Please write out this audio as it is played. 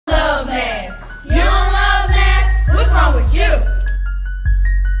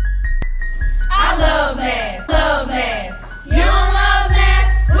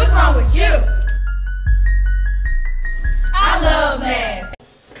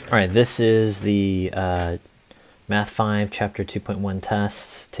All right, this is the Math 5 Chapter 2.1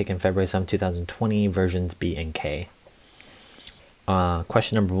 test taken February 7, 2020, versions B and K.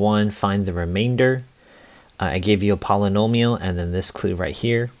 Question number 1, find the remainder. I gave you a polynomial and then this clue right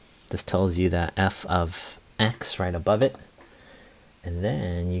here. This tells you that f of x right above it. And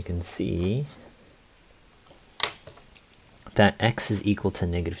then you can see that x is equal to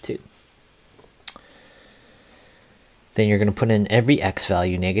 -2. Then you're going to put in every x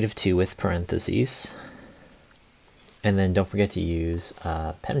value, -2 with parentheses. And then don't forget to use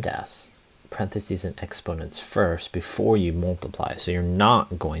PEMDAS, parentheses and exponents first before you multiply. So you're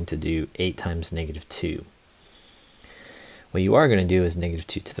not going to do 8 times -2. What you are going to do is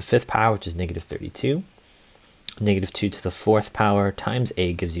 -2 to the 5th power, which is -32. -2 to the 4th power times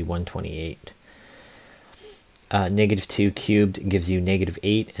 8 gives you 128. -2 cubed gives you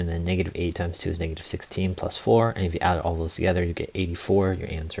 -8, and then -8 times 2 is -16 plus 4. And if you add all those together, you get 84.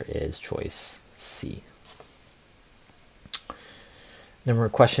 Your answer is choice C.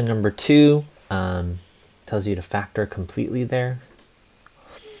 Question number 2 tells you to factor completely there.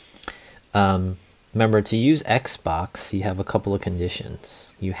 Remember, to use Xbox, you have a couple of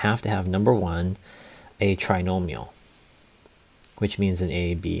conditions. You have to have, number 1, a trinomial, which means an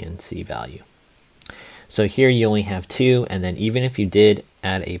A, B, and C value. So here you only have 2, and then even if you did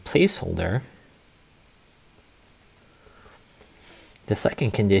add a placeholder, the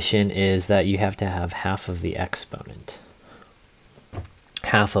second condition is that you have to have half of the exponent.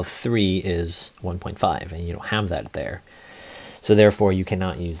 Half of 3 is 1.5, and you don't have that there. So therefore, you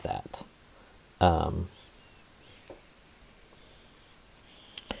cannot use that.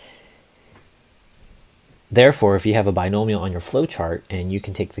 Therefore, if you have a binomial on your flowchart and you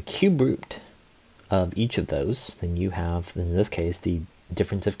can take the cube root of each of those, then you have, in this case, the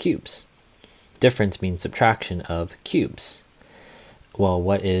difference of cubes. Difference means subtraction of cubes. Well,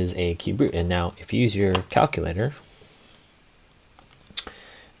 what is a cube root? And now, if you use your calculator,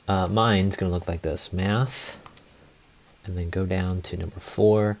 mine's going to look like this: math, and then go down to number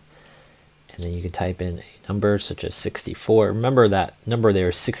 4, and then you can type in a number such as 64. Remember that number there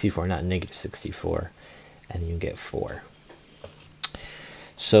is 64, not -64, and you get 4.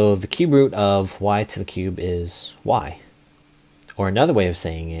 So the cube root of y to the cube is y. Or another way of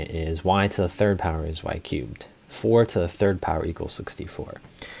saying it is y to the 3rd power is y cubed. 4 to the 3rd power equals 64.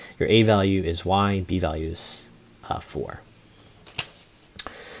 Your a value is y, b value is 4.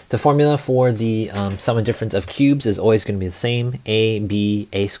 The formula for the sum and difference of cubes is always going to be the same: a, b,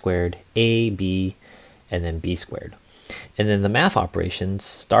 a squared, a, b, and then b squared. And then the math operations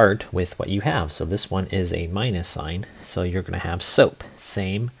start with what you have. So this one is a minus sign. So you're going to have SOAP,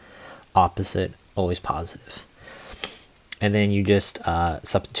 same, opposite, always positive. And then you just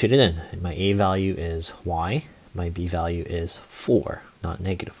substitute it in. My a value is y. My b value is 4, not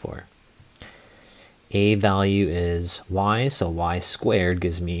 -4. A value is y, so y squared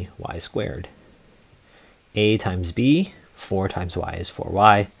gives me y squared. A times b, 4 times y is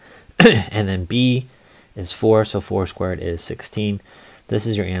 4y. And then b is 4, so 4 squared is 16. This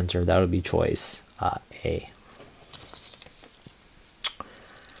is your answer. That would be choice A.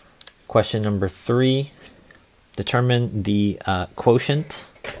 Question number 3. Determine the quotient.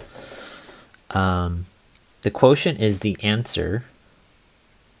 The quotient is the answer.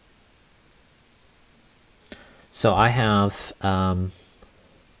 So I have, I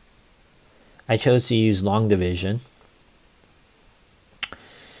chose to use long division.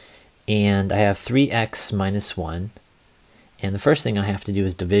 And I have 3x minus 1. And the first thing I have to do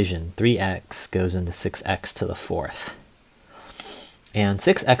is division. 3x goes into 6x to the 4th. And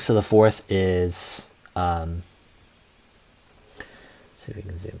 6x to the 4th is, see if we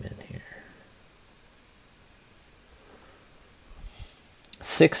can zoom in here.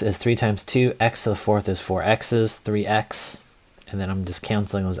 6 is 3 times 2. X to the 4th is 4 x's, 3x. And then I'm just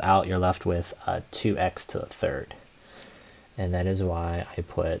canceling those out. You're left with 2x to the 3rd. And that is why I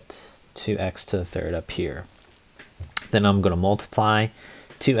put 2x to the 3rd up here. Then I'm going to multiply.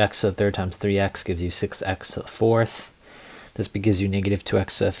 2x to the 3rd times 3x gives you 6x to the 4th. This gives you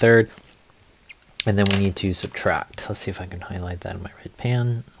 -2x to the 3rd. And then we need to subtract. Let's see if I can highlight that in my red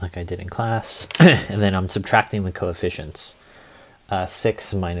pen like I did in class. And then I'm subtracting the coefficients.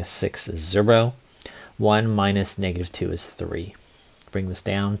 6 minus 6 is 0. 1 minus -2 is 3. Bring this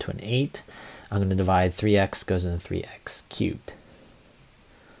down to an 8. I'm going to divide 3x goes into 3x cubed.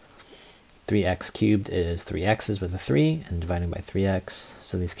 3x cubed is 3x's with a 3, and dividing by 3x.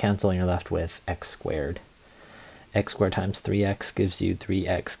 So these cancel, and you're left with x squared. X squared times 3x gives you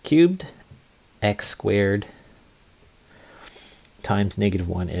 3x cubed. X squared times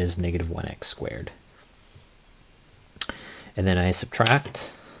 -1 is -1x squared. And then I subtract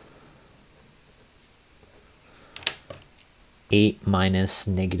 8 minus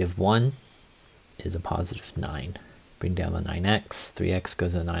negative 1 is a positive 9. Bring down the 9x. 3x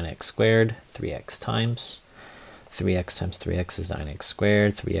goes to 9x squared. 3x times. 3x times 3x is 9x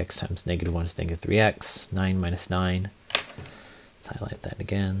squared. 3x times negative 1 is negative 3x. 9 minus 9. Let's highlight that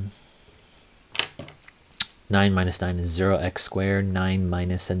again. 9 minus 9 is 0x squared. 9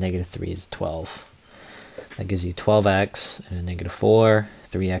 minus a negative 3 is 12. That gives you 12x and a negative 4.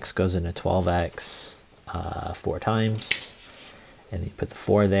 3x goes into 12x 4 times. And then you put the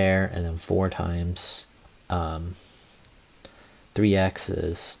 4 there, and then 4 times 3x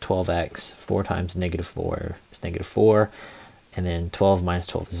is 12x. 4 times negative 4 is negative 4. And then 12 minus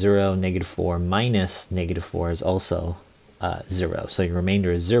 12 is 0. Negative 4 minus negative 4 is also 0. So your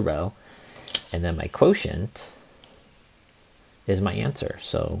remainder is 0. And then my quotient is my answer.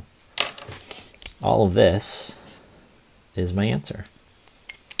 So all of this is my answer.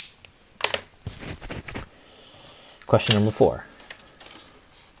 Question number 4.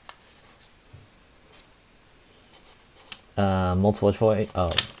 Multiple choice.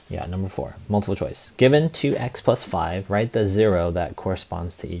 Oh, yeah, number 4. Multiple choice. Given 2x plus 5, write the 0 that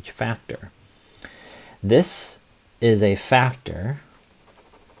corresponds to each factor. This is a factor.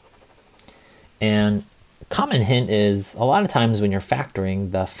 And common hint is a lot of times when you're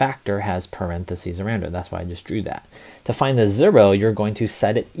factoring, the factor has parentheses around it. That's why I just drew that. To find the 0, you're going to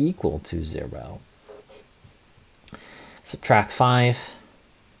set it equal to 0. Subtract 5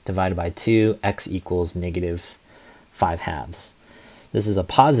 divided by 2, x equals negative 5 halves. This is a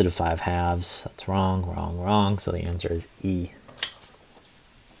positive 5 halves. That's wrong, wrong, wrong. So the answer is E.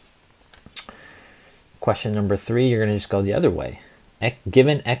 Question number 3, you're going to just go the other way.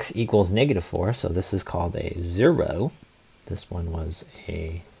 Given x equals negative 4, so this is called a 0. This one was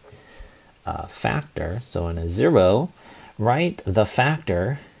a factor. So in a 0, write the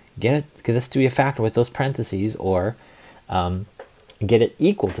factor, get this to be a factor with those parentheses, or get it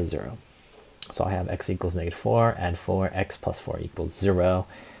equal to 0. So I have x equals negative 4, add 4, x plus 4 equals 0.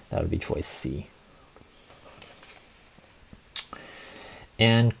 That would be choice C.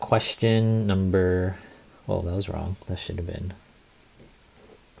 And question number, well, that was wrong. That should have been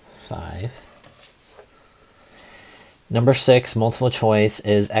 5. Number 6, multiple choice.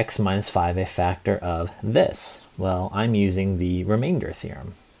 Is x minus 5 a factor of this? Well, I'm using the remainder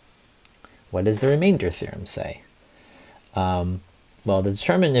theorem. What does the remainder theorem say? Well, to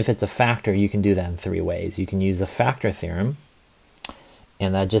determine if it's a factor, you can do that in 3 ways. You can use the factor theorem,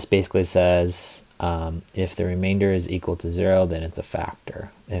 and that just basically says if the remainder is equal to 0, then it's a factor.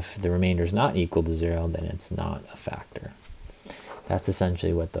 If the remainder is not equal to 0, then it's not a factor. That's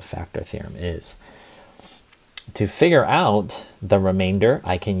essentially what the factor theorem is. To figure out the remainder,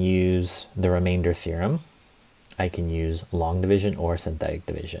 I can use the remainder theorem. I can use long division or synthetic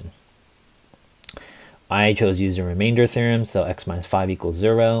division. I chose to use the remainder theorem, so x minus 5 equals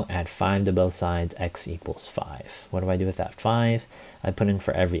 0. Add 5 to both sides, x equals 5. What do I do with that 5? I put in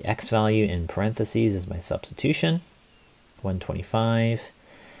for every x value in parentheses as my substitution. 125.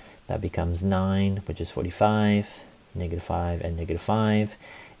 That becomes 9, which is 45. Negative 5 and negative 5.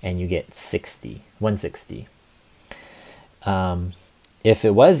 And you get 160. If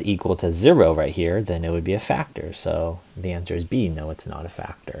it was equal to 0 right here, then it would be a factor. So the answer is B. No, it's not a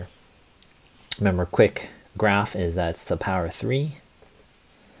factor. Remember, quick graph is that's the power 3.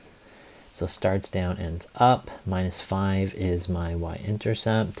 So starts down, ends up. Minus 5 is my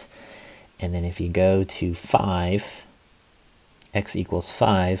y-intercept. And then if you go to 5, x equals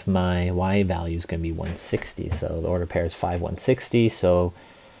 5, my y value is going to be 160. So the order pair is 5, 160. So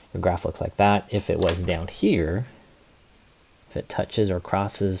your graph looks like that. If it was down here, if it touches or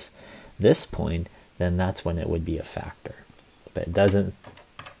crosses this point, then that's when it would be a factor. But it doesn't.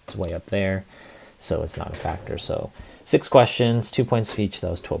 It's way up there, so it's not a factor. So 6 questions, 2 points for each of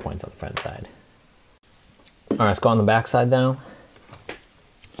those, 12 points on the front side. All right, let's go on the back side now.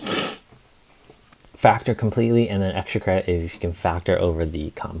 Factor completely, and then extra credit if you can factor over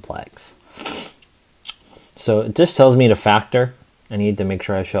the complex. So it just tells me to factor. I need to make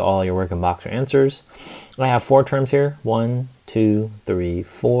sure I show all your working box or answers. I have 4 terms here. 1, 2, 3,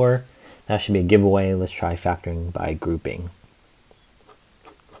 4. That should be a giveaway. Let's try factoring by grouping.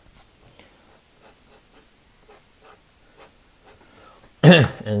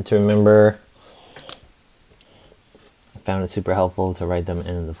 And to remember, I found it super helpful to write them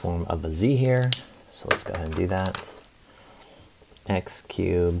in the form of a z here. So let's go ahead and do that. X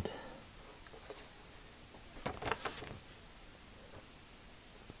cubed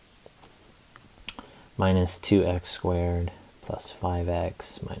minus 2x squared plus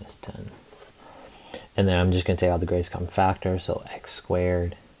 5x minus 10. And then I'm just going to take out the greatest common factor. So x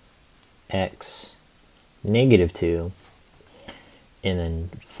squared, x, negative 2. and then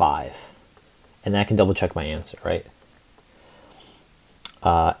 5. And I can double check my answer, right?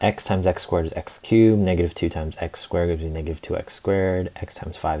 X times x squared is x cubed, negative 2 times x squared gives me negative 2x squared, x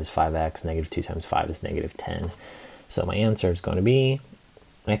times 5 is 5x, negative 2 times 5 is negative 10. So my answer is going to be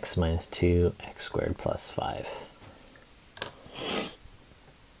x minus 2, x squared plus 5.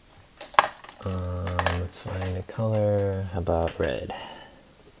 Let's find a color. How about red?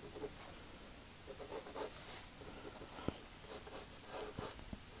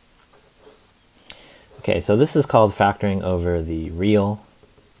 Okay, so this is called factoring over the real,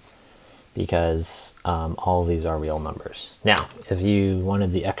 because all of these are real numbers. Now, if you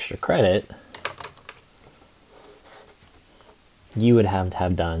wanted the extra credit, you would have to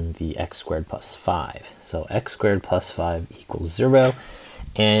have done the x squared plus 5. So x squared plus 5 equals 0.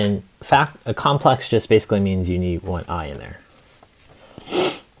 And a complex just basically means you need one I in there.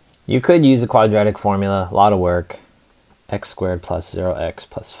 You could use a quadratic formula, a lot of work. X squared plus 0x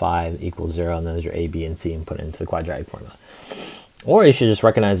plus 5 equals 0, and then there's your a, b, and c, and put it into the quadratic formula. Or you should just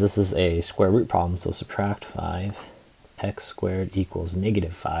recognize this is a square root problem, so subtract 5, x squared equals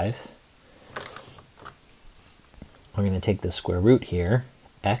negative 5. We're going to take the square root here.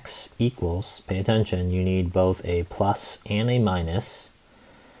 X equals, pay attention, you need both a plus and a minus,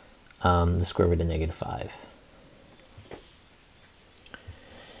 the square root of negative 5.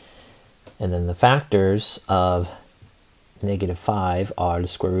 And then the factors of negative 5 are the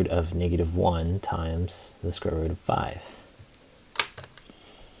square root of negative 1 times the square root of 5.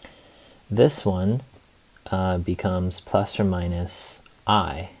 This one becomes plus or minus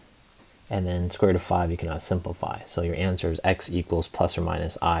I, and then square root of 5 you cannot simplify. So your answer is x equals plus or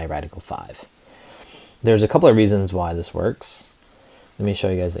minus I radical 5. There's a couple of reasons why this works. Let me show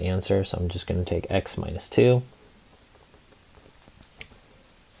you guys the answer. So I'm just going to take x minus 2.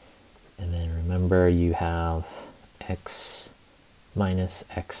 And then remember you have x minus,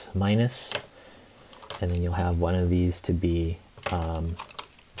 and then you'll have one of these to be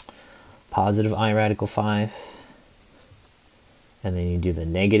positive I radical 5. And then you do the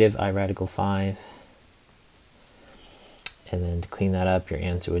negative I radical 5. And then to clean that up, your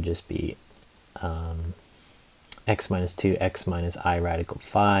answer would just be x minus 2, x minus I radical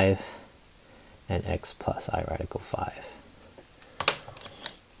 5, and x plus I radical 5.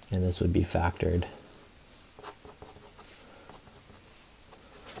 And this would be factored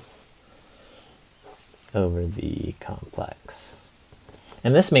over the complex.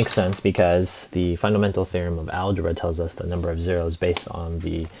 And this makes sense because the fundamental theorem of algebra tells us the number of zeros based on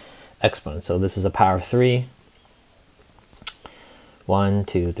the exponent. So this is a power of 3. 1,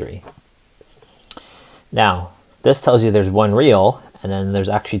 2, 3. Now, this tells you there's one real, and then there's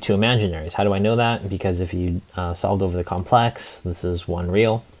actually two imaginaries. How do I know that? Because if you solved over the complex, this is one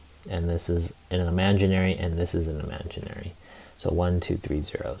real, and this is an imaginary, and this is an imaginary. So 1, 2, 3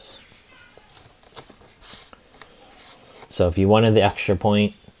 zeros. So if you wanted the extra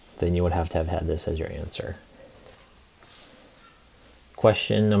point, then you would have to have had this as your answer.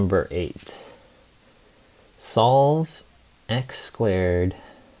 Question number 8. Solve x squared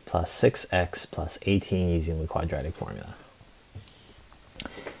plus 6x plus 18 using the quadratic formula.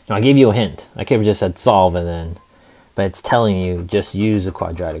 Now I gave you a hint. I could have just said solve and then, but it's telling you just use the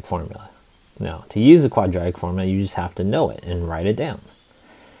quadratic formula. Now to use the quadratic formula, you just have to know it and write it down.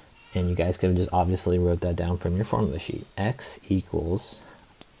 And you guys could have just obviously wrote that down from your formula sheet. X equals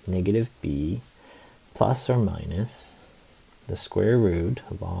negative b plus or minus the square root,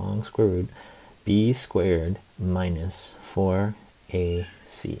 long square root, b squared minus 4ac.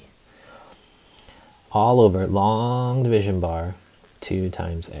 All over long division bar 2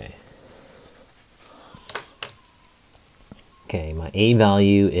 times a. Okay, my a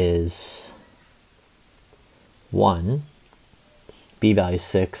value is 1. B value is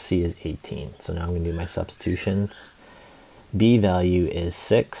 6, C is 18. So now I'm going to do my substitutions. B value is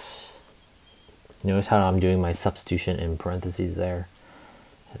 6. Notice how I'm doing my substitution in parentheses there.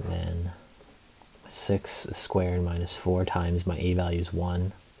 And then 6 squared minus 4 times my A value is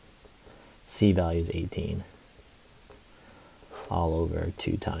 1. C value is 18. All over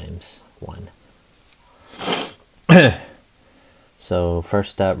 2 times 1. So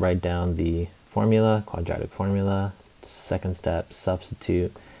first step, write down the formula, quadratic formula. Second step,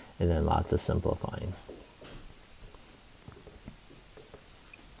 substitute, and then lots of simplifying.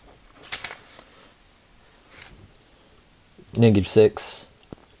 Negative 6.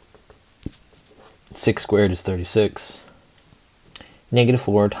 6 squared is 36. Negative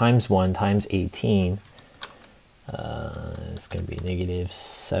 4 times 1 times 18. It's going to be negative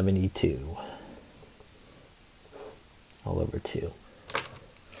 72. All over 2.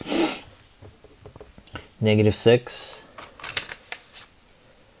 Negative 6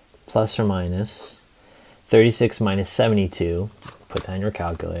 plus or minus 36 minus 72, put that in your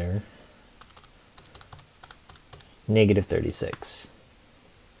calculator, negative 36,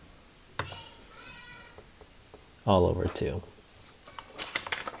 all over 2.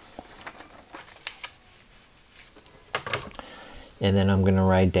 And then I'm going to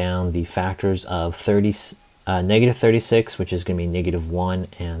write down the factors of negative 36, which is going to be negative 1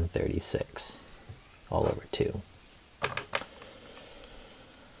 and 36, all over 2.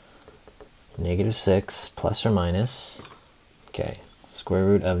 Negative 6 plus or minus, okay, square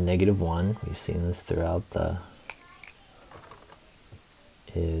root of negative 1, we've seen this throughout the,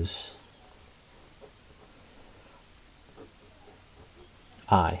 is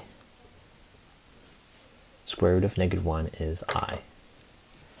I. Square root of negative 1 is I.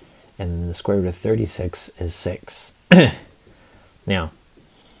 And then the square root of 36 is 6. Now,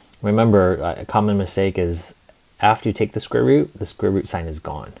 remember, a common mistake is after you take the square root sign is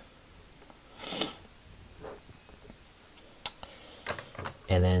gone.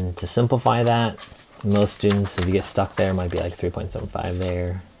 And then to simplify that, most students, if you get stuck there, might be like 3.75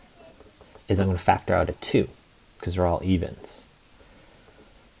 there, is I'm going to factor out a 2 because they're all evens.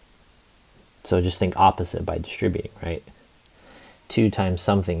 So just think opposite by distributing, right? 2 times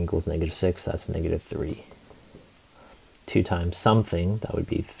something equals negative 6, that's negative 3. 2 times something, that would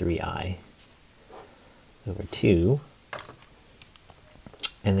be 3i over 2.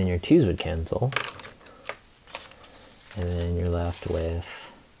 And then your 2's would cancel. And then you're left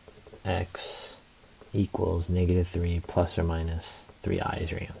with x equals negative 3 plus or minus 3i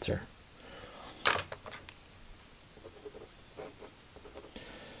is your answer.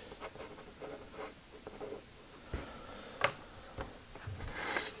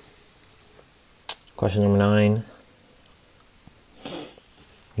 Question number 9.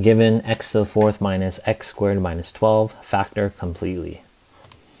 Given x to the 4th minus x squared minus 12, factor completely.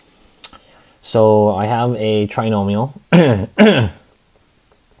 So I have a trinomial.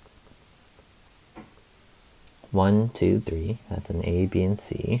 1, 2, 3. That's an A, B, and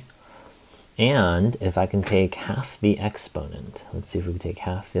C. And if I can take half the exponent, let's see if we can take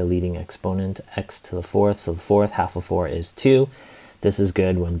half the leading exponent, x to the 4th. So the 4th, half of 4 is 2. This is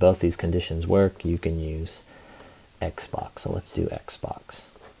good when both these conditions work. You can use x box. So let's do x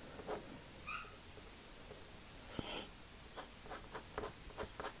box.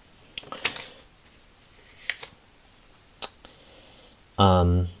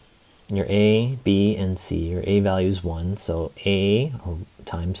 Your A, B, and C, your A value is 1, so A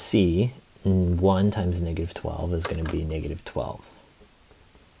times C, and 1 times negative 12 is going to be negative 12.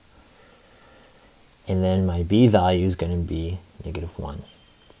 And then my B value is going to be negative 1.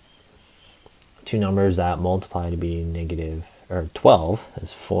 Two numbers that multiply to be negative, or 12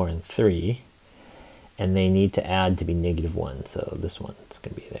 is 4 and 3, and they need to add to be negative 1, so this one is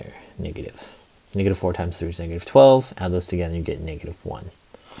going to be there, negative. Negative 4 times 3 is negative 12. Add those together and you get negative 1.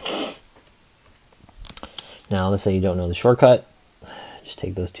 Now, let's say you don't know the shortcut. Just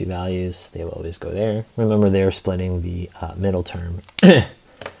take those two values. They will always go there. Remember, they're splitting the middle term.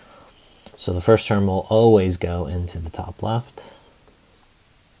 So the first term will always go into the top left.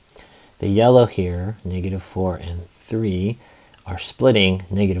 The yellow here, negative 4 and 3, are splitting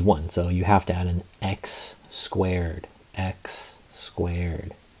negative 1. So you have to add an x squared. X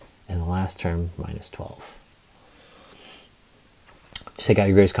squared. And the last term, minus 12. Just take out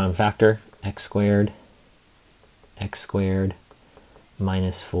your greatest common factor, x squared,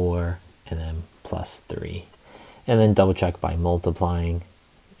 minus 4, and then plus 3. And then double check by multiplying,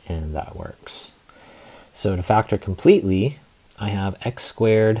 and that works. So to factor completely, I have x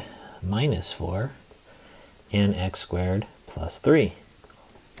squared minus 4 and x squared plus 3.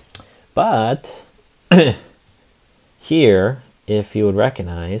 But here, if you would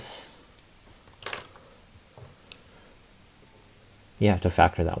recognize, you have to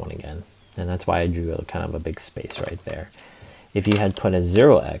factor that one again. And that's why I drew a kind of a big space right there. If you had put a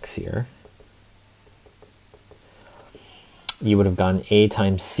 0x here, you would have gone a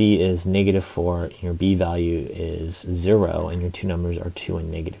times c is negative 4, your b value is 0, and your two numbers are 2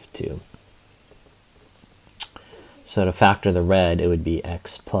 and negative 2. So to factor the red, it would be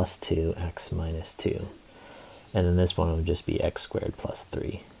x plus 2, x minus 2. And then this one would just be x squared plus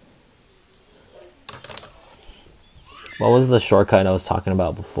 3. What was the shortcut I was talking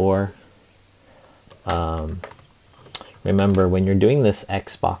about before? Remember, when you're doing this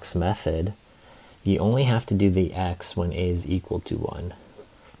x box method, you only have to do the x when a is equal to 1.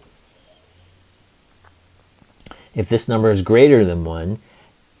 If this number is greater than 1,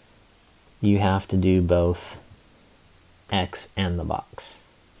 you have to do both x and the box.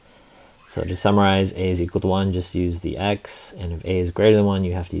 So to summarize, a is equal to 1, just use the x, and if a is greater than 1,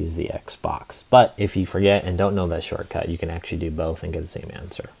 you have to use the x box. But if you forget and don't know that shortcut, you can actually do both and get the same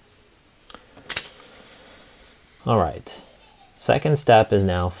answer. All right, second step is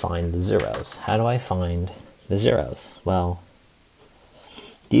now find the zeros. How do I find the zeros? Well,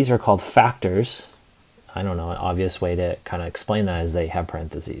 these are called factors. I don't know, an obvious way to kind of explain that is they have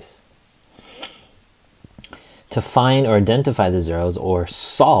parentheses. To find or identify the zeros or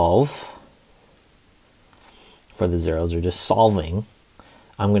solve for the zeros, or just solving,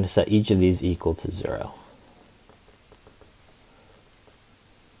 I'm going to set each of these equal to 0.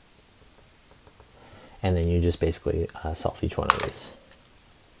 And then you just basically solve each one of these.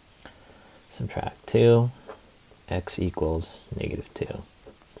 Subtract 2, x equals -2.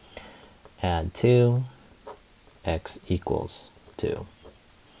 Add 2, x equals 2.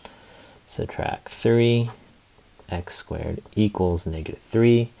 Subtract 3, x squared equals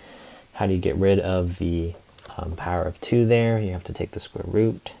 -3. How do you get rid of the power of 2 there? You have to take the square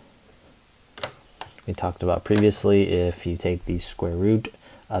root. We talked about previously, if you take the square root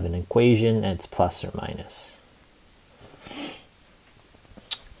of an equation, it's plus or minus.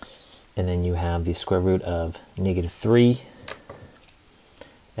 And then you have the square root of -3,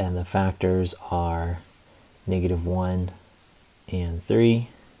 and the factors are -1 and 3.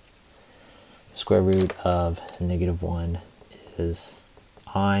 Square root of -1 is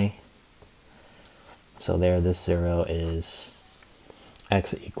I. So there, this 0 is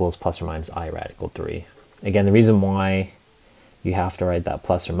x equals plus or minus I radical 3. Again, the reason why you have to write that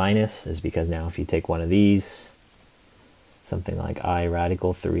plus or minus is because now if you take one of these, something like I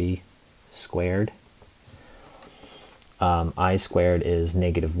radical 3 squared, I squared is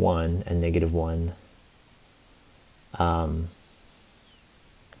 -1, and -1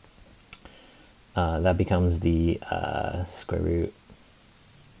 that becomes the square root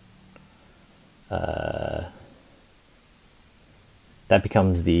that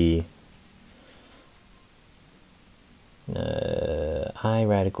becomes the I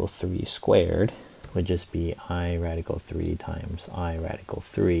radical 3 squared would just be I radical 3 times I radical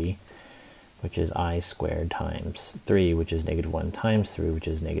 3, which is I squared times 3, which is -1 times 3, which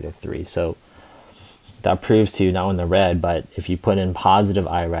is -3. So that proves to you, not in the red, but if you put in positive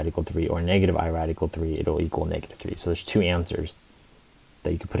I radical 3 or negative I radical 3, it'll equal -3. So there's two answers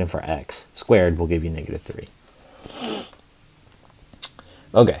that you can put in for x. Squared will give you -3.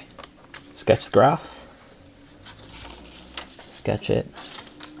 Okay, sketch the graph. Sketch it.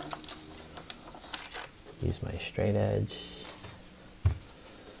 Use my straight edge.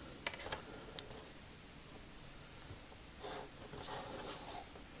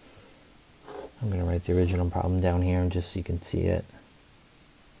 I'm going to write the original problem down here just so you can see it.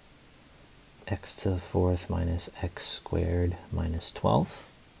 X to the 4th minus x squared minus 12.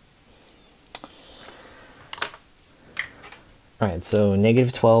 Alright, so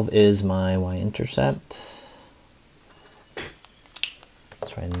 -12 is my y-intercept.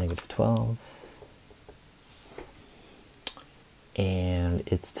 Let's write -12. And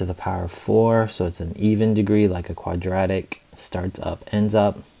it's to the power of 4, so it's an even degree like a quadratic. Starts up, ends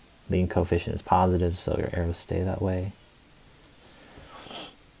up. Leading coefficient is positive, so your arrows stay that way.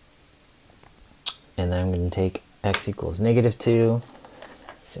 And then I'm going to take x equals -2.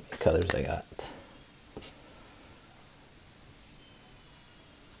 Let's see what colors I got.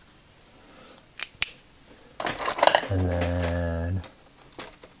 And then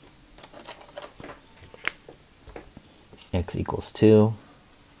x equals 2.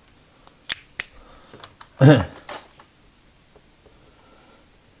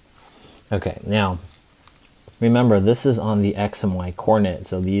 Okay, now remember this is on the x and y coordinate,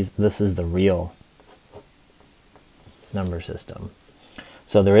 so this is the real number system.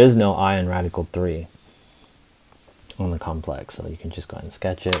 So there is no I in radical 3 on the complex, so you can just go ahead and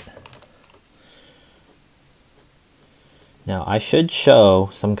sketch it. Now I should show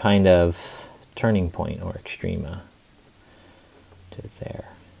some kind of turning point or extrema to there.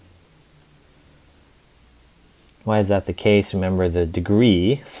 Why is that the case? Remember, the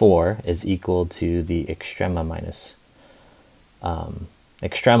degree 4 is equal to the extrema minus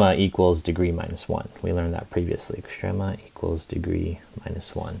extrema equals degree minus 1. We learned that previously. Extrema equals degree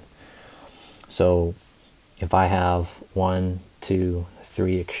minus 1. So if I have 1, 2,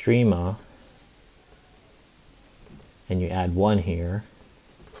 3 extrema, and you add 1 here,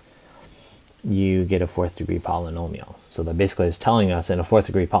 you get a 4th degree polynomial. So that basically is telling us in a 4th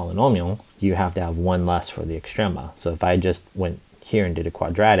degree polynomial, you have to have 1 less for the extrema. So if I just went here and did a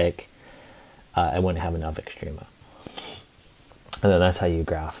quadratic, I wouldn't have enough extrema. And then that's how you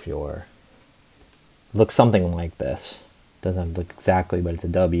graph your, looks something like this. Doesn't have to look exactly, but it's a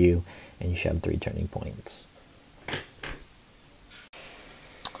W, and you should have 3 turning points.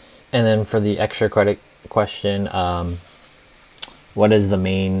 And then for the extra credit question, what is the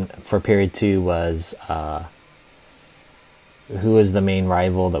main, for period 2 was, who is the main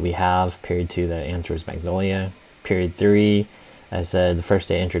rival that we have? Period 2, the answer is Magnolia. Period 3, I said the first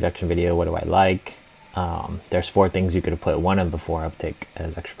day introduction video, what do I like? There's 4 things you could have put one of before uptick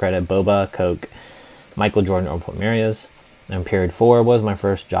as extra credit: boba, Coke, Michael Jordan, or Palmerias. And period 4 was my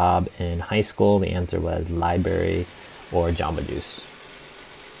first job in high school. The answer was library or Jamba Juice.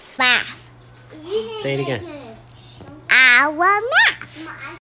 Math. Say it again. Our math.